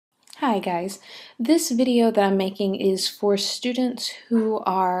Hi guys, this video that I'm making is for students who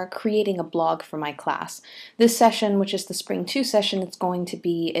are creating a blog for my class. This session, which is the Spring 2 session, it's going to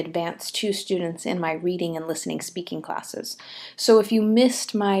be Advanced 2 students in my reading and listening speaking classes. So if you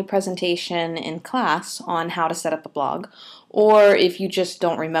missed my presentation in class on how to set up a blog, or if you just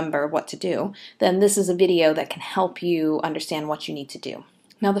don't remember what to do, then this is a video that can help you understand what you need to do.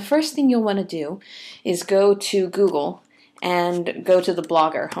 Now the first thing you'll want to do is go to Google and go to the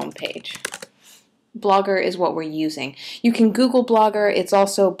Blogger homepage. Blogger is what we're using. You can Google Blogger, it's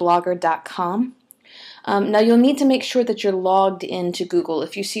also blogger.com. Now you'll need to make sure that you're logged into Google.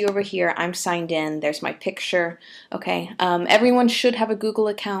 If you see over here, I'm signed in, there's my picture, okay? Everyone should have a Google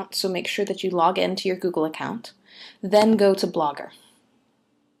account, so make sure that you log into your Google account. Then go to Blogger.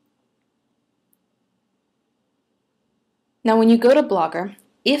 Now when you go to Blogger,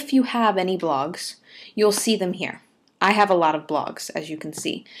 if you have any blogs, you'll see them here. I have a lot of blogs, as you can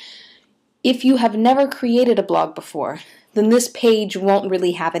see. If you have never created a blog before, then this page won't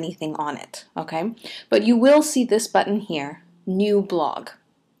really have anything on it, okay? But you will see this button here, New Blog.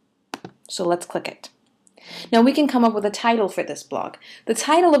 So let's click it. Now we can come up with a title for this blog. The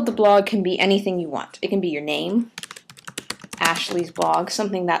title of the blog can be anything you want. It can be your name, Ashley's blog,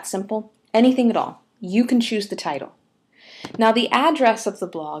 something that simple, anything at all. You can choose the title. Now the address of the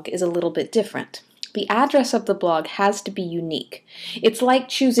blog is a little bit different. The address of the blog has to be unique. It's like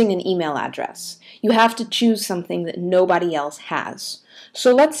choosing an email address. You have to choose something that nobody else has.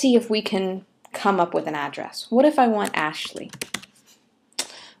 So let's see if we can come up with an address. What if I want Ashley?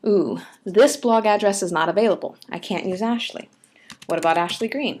 Ooh, this blog address is not available. I can't use Ashley. What about Ashley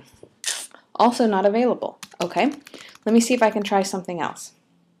Green? Also not available. Okay, let me see if I can try something else.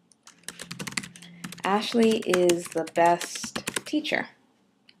 Ashley is the best teacher.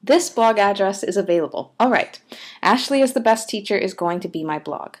 This blog address is available. All right, Ashley is the best teacher is going to be my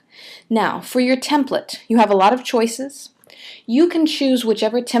blog. Now, for your template, you have a lot of choices. You can choose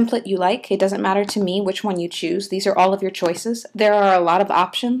whichever template you like. It doesn't matter to me which one you choose. These are all of your choices. There are a lot of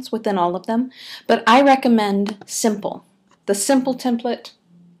options within all of them, but I recommend simple. The simple template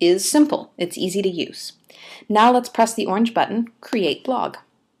is simple. It's easy to use. Now let's press the orange button, Create Blog.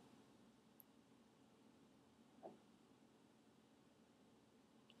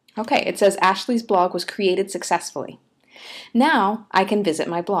 Okay, it says Ashley's blog was created successfully. Now I can visit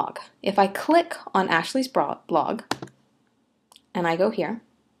my blog. If I click on Ashley's blog, and I go here,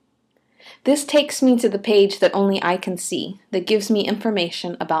 this takes me to the page that only I can see, that gives me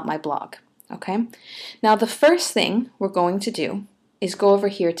information about my blog. Okay? Now the first thing we're going to do is go over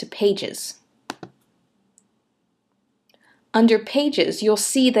here to Pages. Under Pages, you'll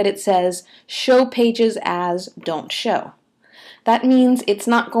see that it says Show Pages as Don't Show. That means it's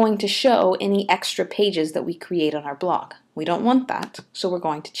not going to show any extra pages that we create on our blog. We don't want that, so we're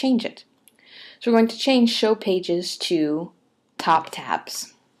going to change it. So we're going to change Show Pages to Top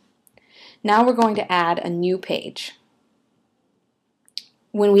Tabs. Now we're going to add a new page.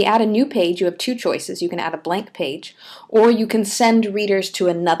 When we add a new page, you have two choices. You can add a blank page, or you can send readers to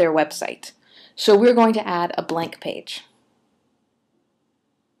another website. So we're going to add a blank page.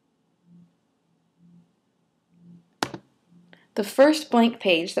 The first blank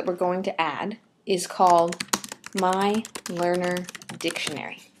page that we're going to add is called My Learner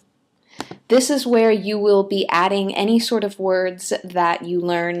Dictionary. This is where you will be adding any sort of words that you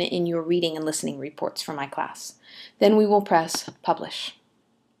learn in your reading and listening reports for my class. Then we will press Publish.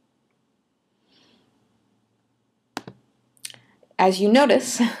 As you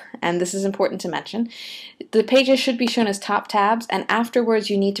notice, and this is important to mention, the pages should be shown as top tabs, and afterwards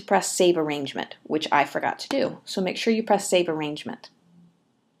you need to press Save Arrangement, which I forgot to do. So make sure you press Save Arrangement.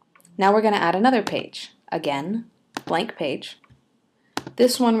 Now we're going to add another page. Again, blank page.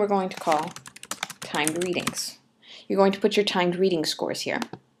 This one we're going to call Timed Readings. You're going to put your timed reading scores here.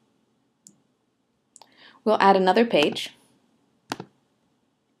 We'll add another page,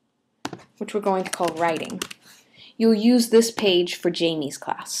 which we're going to call Writing. You'll use this page for Jamie's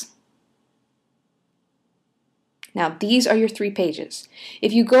class. Now these are your three pages.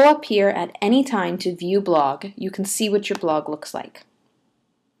 If you go up here at any time to view blog, you can see what your blog looks like.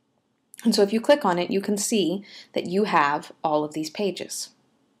 And so if you click on it, you can see that you have all of these pages.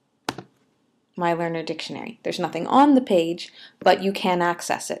 My Learner Dictionary. There's nothing on the page, but you can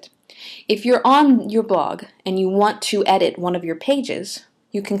access it. If you're on your blog and you want to edit one of your pages,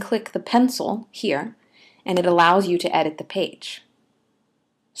 you can click the pencil here, and it allows you to edit the page.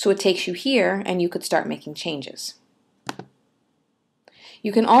 So it takes you here and you could start making changes.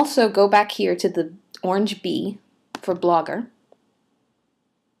 You can also go back here to the orange B for Blogger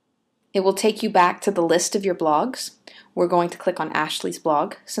It will take you back to the list of your blogs. We're going to click on Ashley's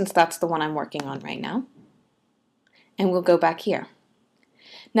blog, since that's the one I'm working on right now. And we'll go back here.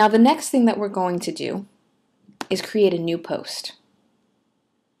 Now the next thing that we're going to do is create a new post.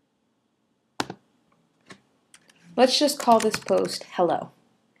 Let's just call this post Hello.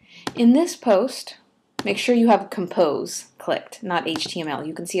 In this post, make sure you have Compose clicked, not HTML.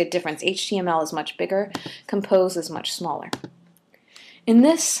 You can see a difference. HTML is much bigger, Compose is much smaller. In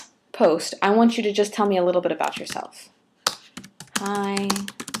this post, I want you to just tell me a little bit about yourself. Hi,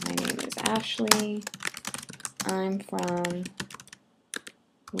 my name is Ashley. I'm from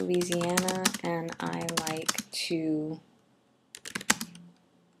Louisiana and I like to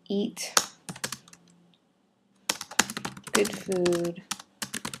eat good food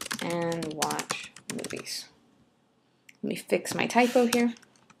and watch movies. Let me fix my typo here.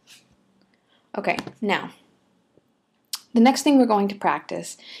 Okay, now, the next thing we're going to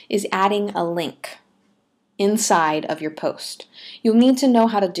practice is adding a link inside of your post. You'll need to know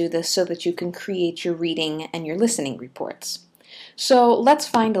how to do this so that you can create your reading and your listening reports. So let's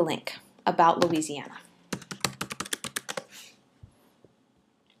find a link about Louisiana.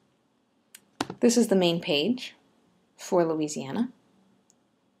 This is the main page for Louisiana.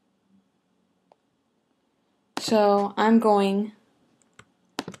 So I'm going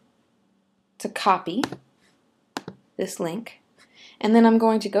to copy this link, and then I'm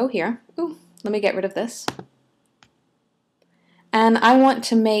going to go here. Ooh, let me get rid of this. And I want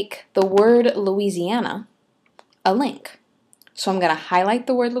to make the word Louisiana a link. So I'm going to highlight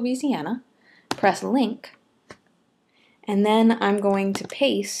the word Louisiana, press link, and then I'm going to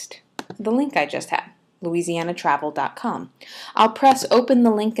paste the link I just had, louisianatravel.com. I'll press open the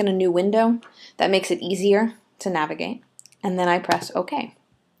link in a new window. That makes it easier to navigate, and then I press OK.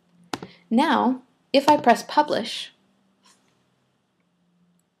 Now, if I press publish,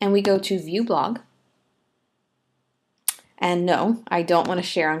 and we go to view blog, and no, I don't want to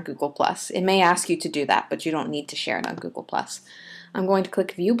share on Google+. It may ask you to do that, but you don't need to share it on Google+. I'm going to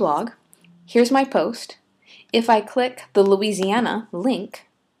click view blog. Here's my post. If I click the Louisiana link,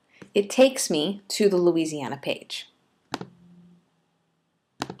 it takes me to the Louisiana page.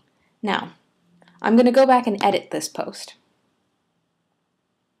 Now, I'm going to go back and edit this post.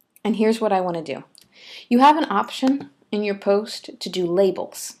 And here's what I want to do. You have an option in your post to do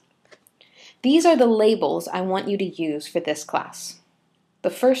labels. These are the labels I want you to use for this class. The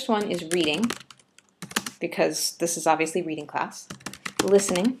first one is reading, because this is obviously reading class,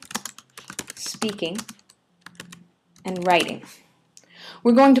 listening, speaking, and writing.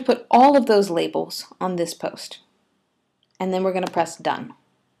 We're going to put all of those labels on this post, and then we're going to press done.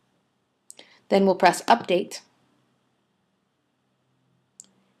 Then we'll press update.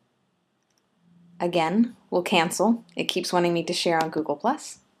 Again, we'll cancel. It keeps wanting me to share on Google+.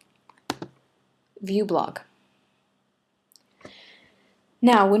 View blog.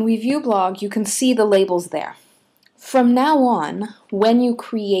 Now, when we view blog, you can see the labels there. From now on, when you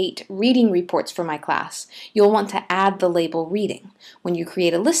create reading reports for my class, you'll want to add the label reading. When you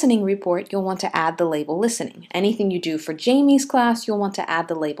create a listening report, you'll want to add the label listening. Anything you do for Jamie's class, you'll want to add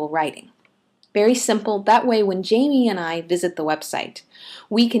the label writing. Very simple. That way, when Jamie and I visit the website,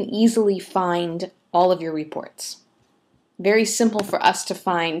 we can easily find all of your reports. Very simple for us to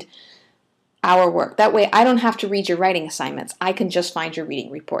find our work. That way, I don't have to read your writing assignments. I can just find your reading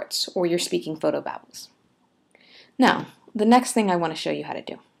reports or your speaking photo babbles. Now, the next thing I want to show you how to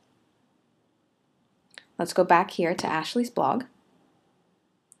do. Let's go back here to Ashley's blog.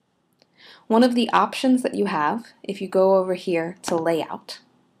 One of the options that you have, if you go over here to layout,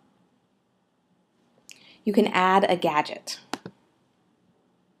 you can add a gadget.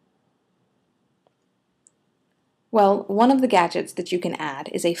 Well, one of the gadgets that you can add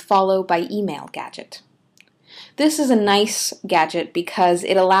is a follow by email gadget. This is a nice gadget because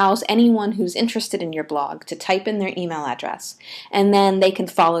it allows anyone who's interested in your blog to type in their email address, and then they can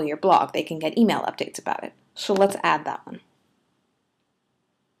follow your blog. They can get email updates about it. So let's add that one.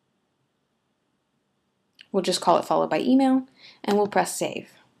 We'll just call it follow by email, and we'll press save.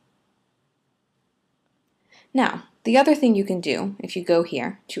 Now, the other thing you can do, if you go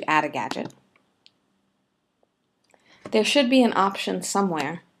here to add a gadget, there should be an option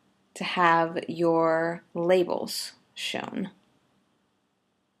somewhere to have your labels shown.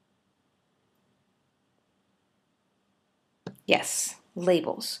 Yes,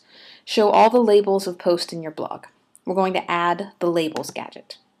 labels. Show all the labels of posts in your blog. We're going to add the labels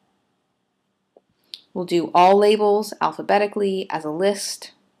gadget. We'll do all labels alphabetically as a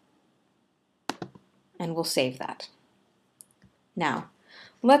list, and we'll save that. Now,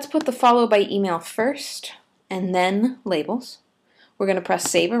 let's put the follow by email first, and then labels. We're going to press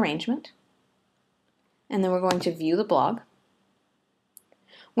Save Arrangement, and then we're going to view the blog.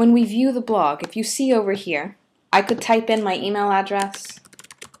 When we view the blog, if you see over here, I could type in my email address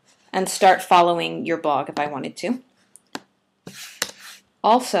and start following your blog if I wanted to.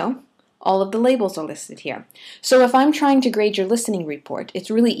 Also, all of the labels are listed here. So if I'm trying to grade your listening report, it's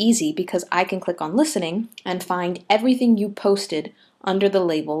really easy because I can click on listening and find everything you posted under the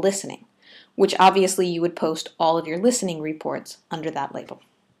label listening, which obviously you would post all of your listening reports under that label.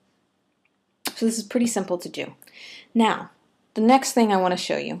 So this is pretty simple to do. Now, the next thing I want to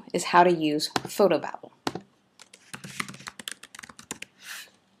show you is how to use Photobabble.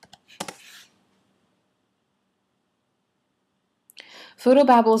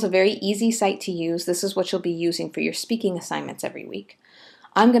 Photobabble is a very easy site to use. This is what you'll be using for your speaking assignments every week.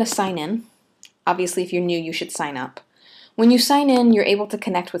 I'm going to sign in. Obviously, if you're new, you should sign up. When you sign in, you're able to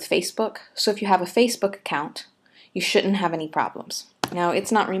connect with Facebook. So if you have a Facebook account, you shouldn't have any problems. Now,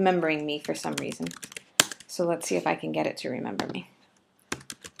 it's not remembering me for some reason. So let's see if I can get it to remember me.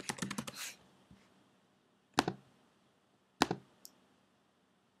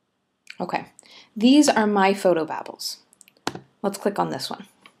 Okay, these are my Photobabbles. Let's click on this one.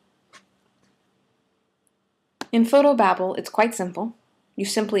 In Photobabble, it's quite simple. You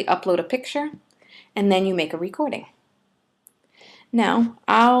simply upload a picture, and then you make a recording. Now,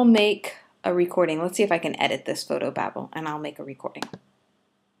 I'll make a recording. Let's see if I can edit this Photobabble, and I'll make a recording.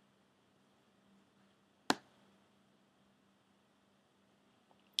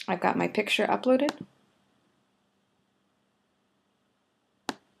 I've got my picture uploaded.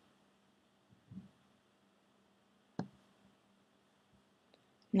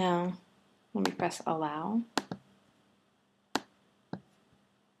 Now, let me press allow.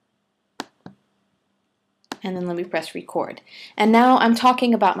 And then let me press record. And now I'm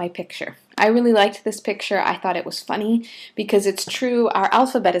talking about my picture. I really liked this picture. I thought it was funny because it's true, our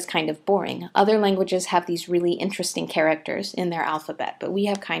alphabet is kind of boring. Other languages have these really interesting characters in their alphabet, but we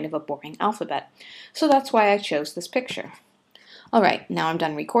have kind of a boring alphabet. So that's why I chose this picture. All right, now I'm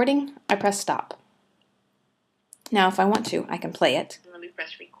done recording. I press stop. Now if I want to, I can play it. Let me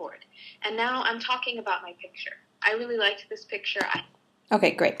press record. And now I'm talking about my picture. I really liked this picture.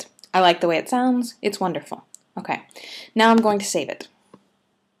 Okay, great. I like the way it sounds. It's wonderful. Okay, now I'm going to save it.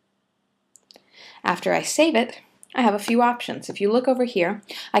 After I save it, I have a few options. If you look over here,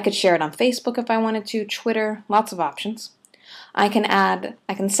 I could share it on Facebook if I wanted to, Twitter, lots of options. I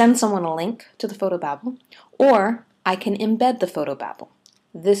can send someone a link to the Photobabble, or I can embed the Photobabble.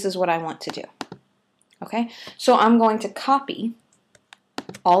 This is what I want to do. Okay, so I'm going to copy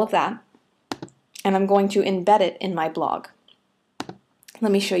all of that, and I'm going to embed it in my blog.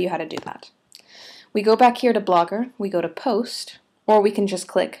 Let me show you how to do that. We go back here to Blogger, we go to Post, or we can just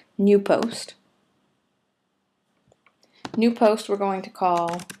click New Post. New Post we're going to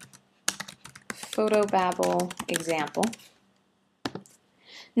call Photobabble Example.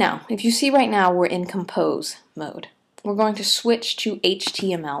 Now, if you see right now we're in Compose mode. We're going to switch to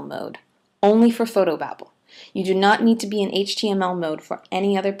HTML mode, only for Photobabble. You do not need to be in HTML mode for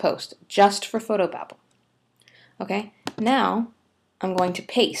any other post, just for Photobabble. Okay, now I'm going to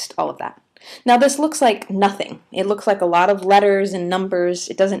paste all of that. Now this looks like nothing. It looks like a lot of letters and numbers.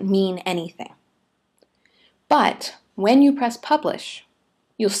 It doesn't mean anything. But when you press publish,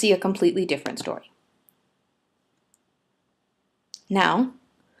 you'll see a completely different story. Now,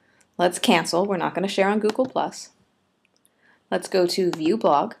 let's cancel. We're not going to share on Google+. Let's go to View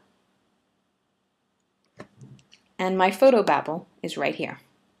Blog. And my Photobabble is right here.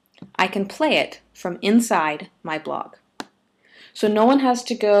 I can play it from inside my blog. So no one has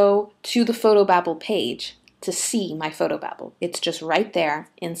to go to the Photobabble page to see my Photobabble. It's just right there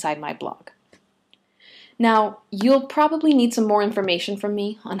inside my blog. Now, you'll probably need some more information from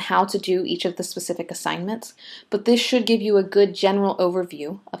me on how to do each of the specific assignments, but this should give you a good general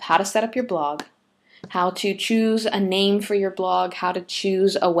overview of how to set up your blog, how to choose a name for your blog, how to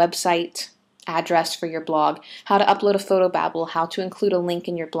choose a website address for your blog, how to upload a Photobabble, how to include a link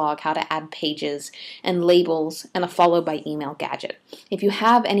in your blog, how to add pages and labels, and a follow by email gadget. If you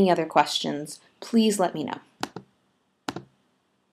have any other questions, please let me know.